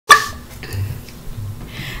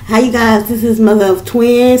Hi you guys, this is Mother of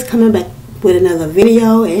Twins coming back with another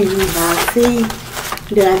video, and you guys see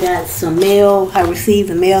that I got some mail. I received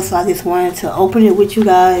the mail, so I just wanted to open it with you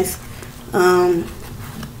guys.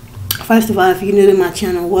 First of all, if you're new to my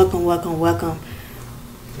channel, welcome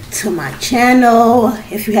to my channel.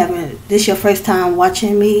 If you haven't, this is your first time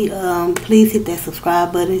watching me, please hit that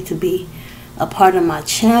subscribe button to be a part of my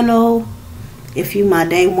channel. If you my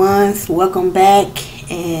day ones, welcome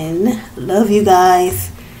back and love you guys.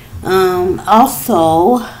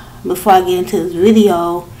 Also, before I get into this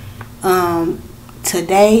video,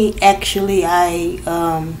 today actually I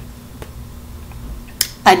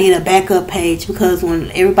did a backup page because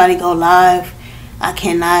when everybody go live, I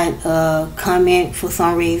cannot comment for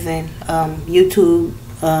some reason. YouTube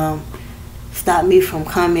stopped me from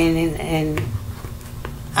coming, and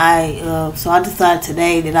so I decided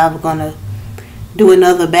today that I was gonna do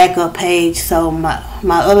another backup page. So my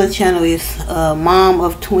other channel is Mom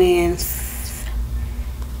of Twins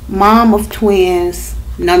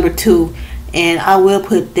 #2, and I will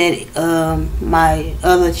put that my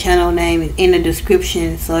other channel name is in the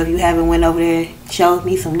description. So if you haven't went over there, show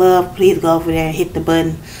me some love, please go over there and hit the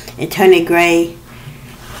button and turn it gray.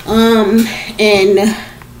 And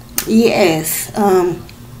yes,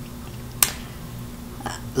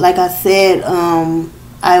 like I said,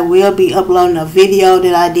 I will be uploading a video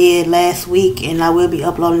that I did last week, and I will be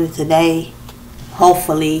uploading it today,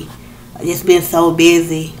 hopefully. I've just been so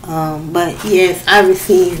busy. But yes, I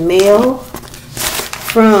received mail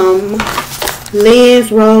from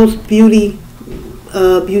Liz Rose Beauty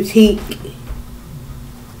Boutique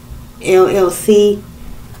LLC.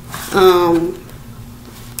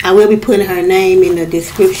 I will be putting her name in the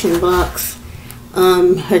description box.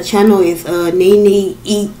 Her channel is Nene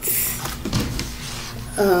Eats.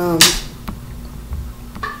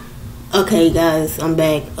 Okay guys, I'm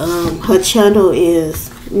back. Her channel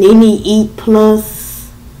is Nene Eat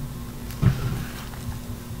Plus.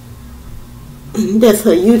 That's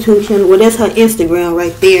her YouTube channel. Well, that's her Instagram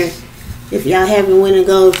right there. If y'all haven't went and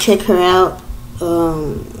go check her out,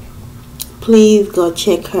 please go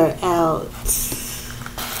check her out.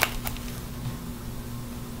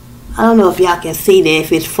 I don't know if y'all can see that,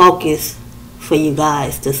 if it's focused for you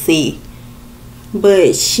guys to see.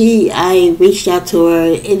 But I reached out to her.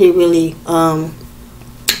 It didn't really,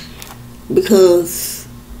 because,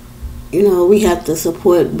 you know, we have to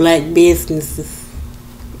support black businesses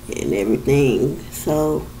and everything.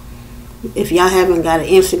 So if y'all haven't got an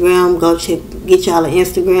Instagram, go get y'all an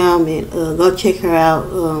Instagram and go check her out.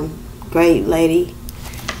 Great lady.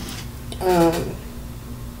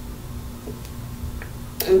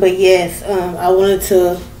 But yes, I wanted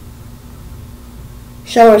to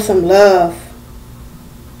show her some love.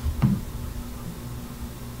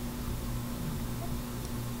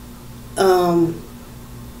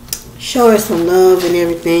 Show her some love and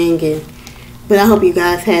everything, but I hope you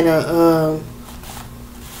guys had a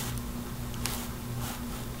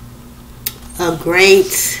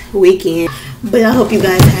great weekend. But I hope you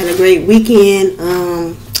guys had a great weekend.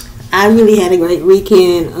 I really had a great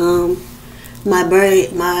weekend. My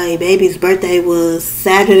baby's birthday was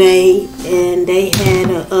Saturday, and they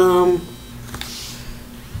had a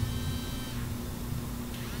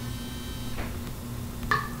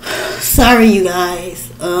sorry you guys,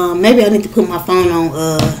 maybe I need to put my phone on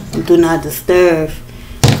do not disturb,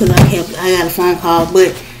 because I got a phone call.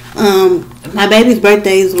 But my baby's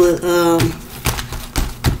birthdays was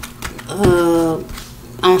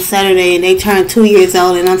on Saturday, and they turned 2 years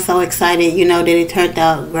old, and I'm so excited, you know, that it turned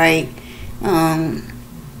out great.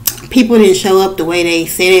 People didn't show up the way they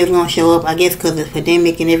said they was gonna show up, I guess because of the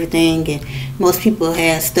pandemic and everything, and most people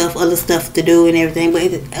had other stuff to do and everything,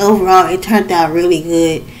 but overall it turned out really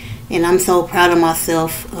good. And I'm so proud of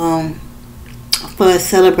myself for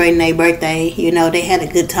celebrating their birthday. You know, they had a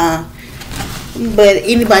good time. But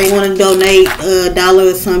anybody want to donate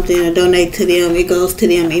 $1 or something, or donate to them, it goes to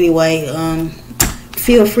them anyway.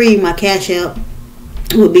 Feel free. My Cash App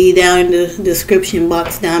will be down in the description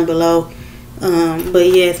box down below. But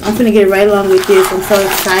yes, I'm gonna get right along with this. I'm so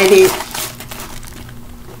excited.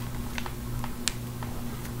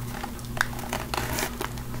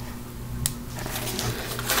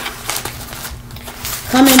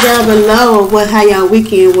 Comment down below how y'all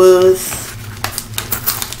weekend was.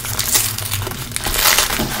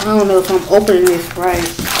 I don't know if I'm opening this right.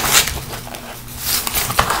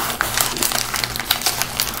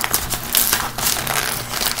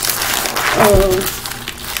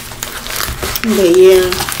 But yeah,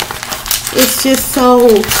 it's just so,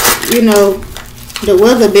 you know, the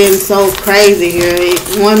weather been so crazy here.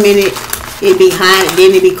 1 minute it be hot,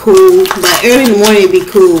 then it be cool. But early in the morning it be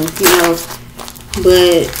cool, you know.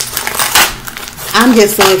 But I'm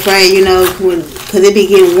just so afraid, because it be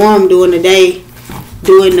getting warm during the day.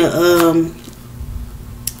 During the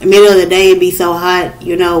middle of the day, it be so hot,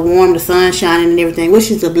 warm, the sun shining and everything, which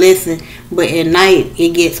is a blessing. But at night,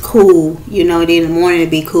 it gets cool, then in the morning, it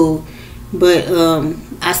be cool. But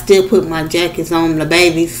I still put my jackets on the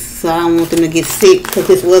babies, so I don't want them to get sick, because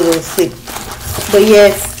this weather is sick. But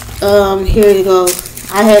yes, here you go.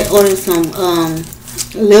 I had ordered some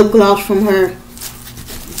lip gloss from her.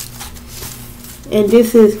 And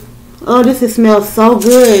this smells so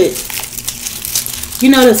good.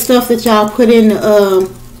 The stuff that y'all put in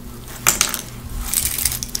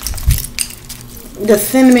the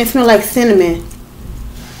cinnamon, smell like cinnamon.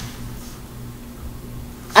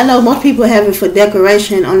 I know most people have it for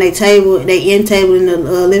decoration on their table, their end table in the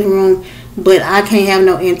living room, but I can't have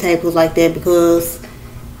no end tables like that because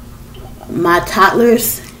my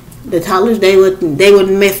toddlers, they would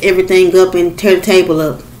mess everything up and tear the table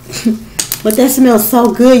up. But that smells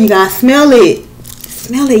so good, you guys. Smell it.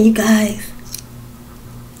 Smell it, you guys.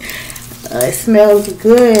 It smells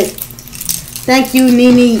good. Thank you,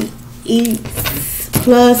 Nene E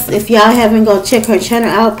Plus. If y'all haven't go check her channel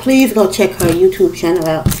out, please go check her YouTube channel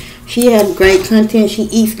out. She has great content. She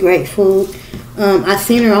eats great food. I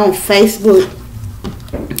seen her on Facebook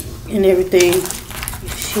and everything.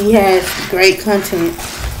 She has great content.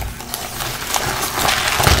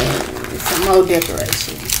 And some more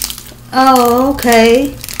decoration. Oh,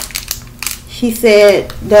 okay. She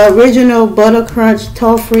said the original butter crunch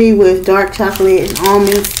toffee with dark chocolate and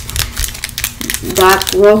almonds. Doc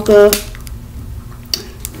Roca.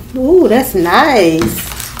 Ooh, that's nice.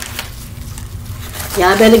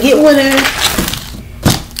 Y'all better get with her.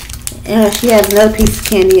 And she has another piece of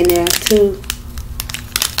candy in there too.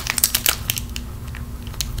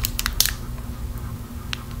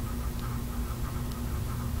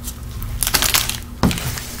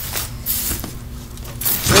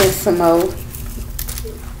 There's some more.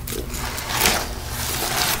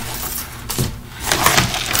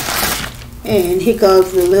 And here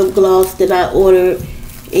goes the lip gloss that I ordered.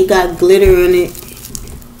 It got glitter in it.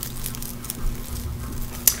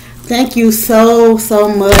 Thank you so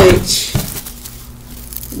much,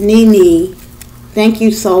 Nene. Thank you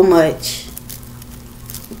so much.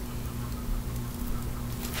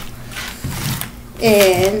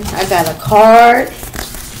 And I got a card.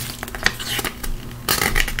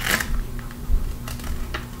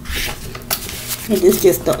 And this is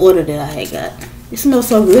just the order that I had got. It smells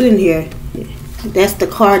so good in here. That's the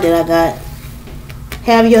card that I got.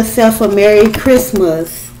 Have yourself a Merry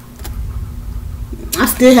Christmas. I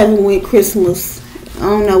still haven't went Christmas. I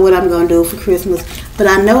don't know what I'm going to do for Christmas. But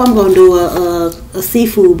I know I'm going to do a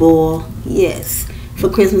seafood boil. Yes. For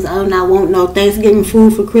Christmas. I do not want no Thanksgiving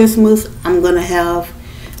food for Christmas. I'm going to have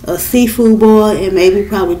a seafood boil. And maybe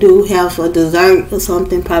probably do have a dessert or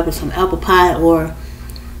something. Probably some apple pie or...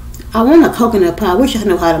 I want a coconut pie. I wish I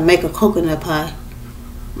knew how to make a coconut pie.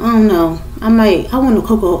 I don't know. I want a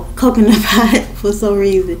coconut pie for some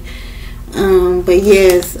reason. But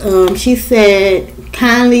yes, she said,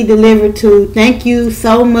 kindly delivered to. Thank you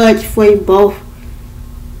so much for both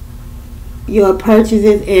your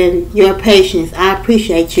purchases and your patience. I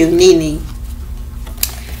appreciate you, Nene.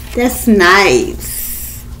 That's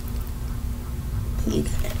nice.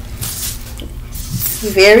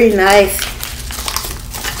 Very nice.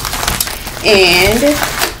 And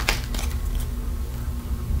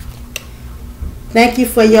thank you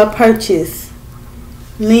for your purchase,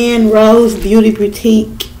 Lynn Rose Beauty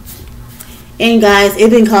Boutique. And guys, it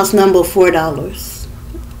didn't cost number $4.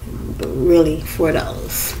 But really,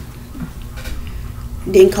 $4.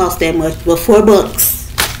 Didn't cost that much, but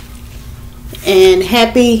 $4. And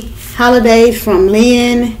happy holidays from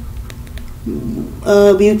Lynn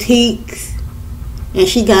Boutiques. And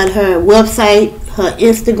she got her website, her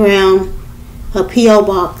Instagram, her P.O.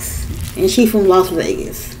 box, and she from Las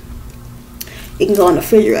Vegas. It can go on the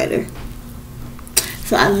refrigerator.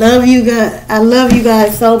 So I love you guys. I love you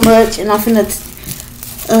guys so much, and I'm finna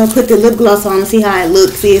put the lip gloss on and see how it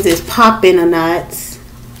looks. See if it's popping or not.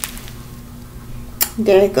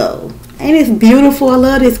 There it go. Ain't it beautiful? I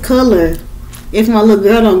love this color. If my little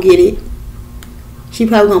girl don't get it, she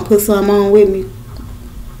probably gonna put some on with me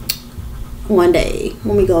one day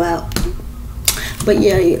when we go out. But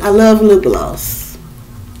yeah, I love lip gloss.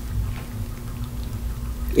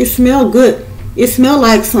 It smells good. It smells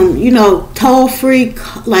like some, toll-free,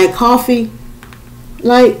 like coffee.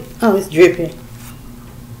 Like, oh, it's dripping.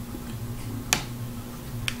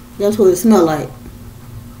 That's what it smells like.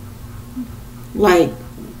 Like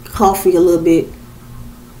coffee a little bit.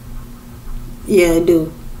 Yeah, it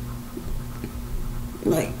do.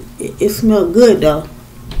 Like, It smells good though.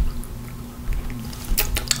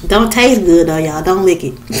 Don't taste good though, y'all. Don't lick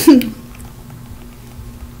it.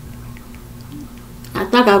 I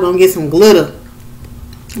thought I was gonna get some glitter,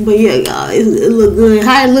 but yeah, y'all, it look good.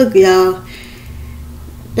 How it look, y'all?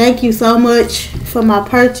 Thank you so much for my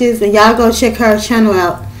purchase, and y'all go check her channel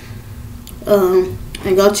out.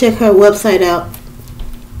 And go check her website out.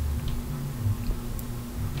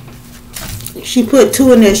 She put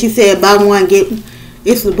 2 in there. She said buy one get.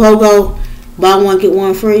 It's the BOGO. Buy one get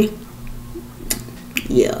one free.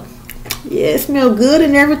 Yeah, it smells good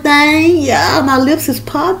and everything. Yeah, my lips is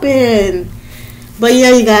popping. But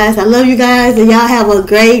yeah, you guys, I love you guys, and y'all have a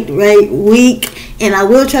great week. And I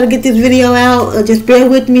will try to get this video out. Just bear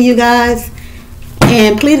with me, you guys.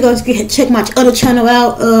 And please go check my other channel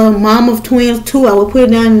out, Mom of Twins 2. I will put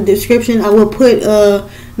it down in the description. I will put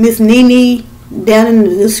Miss Nene down in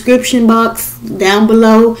the description box down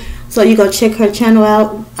below. So you go check her channel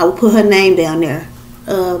out. I will put her name down there.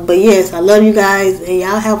 But yes, I love you guys. And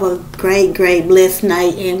y'all have a great, blessed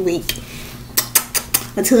night and week.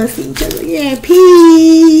 Until I see each other again. Peace.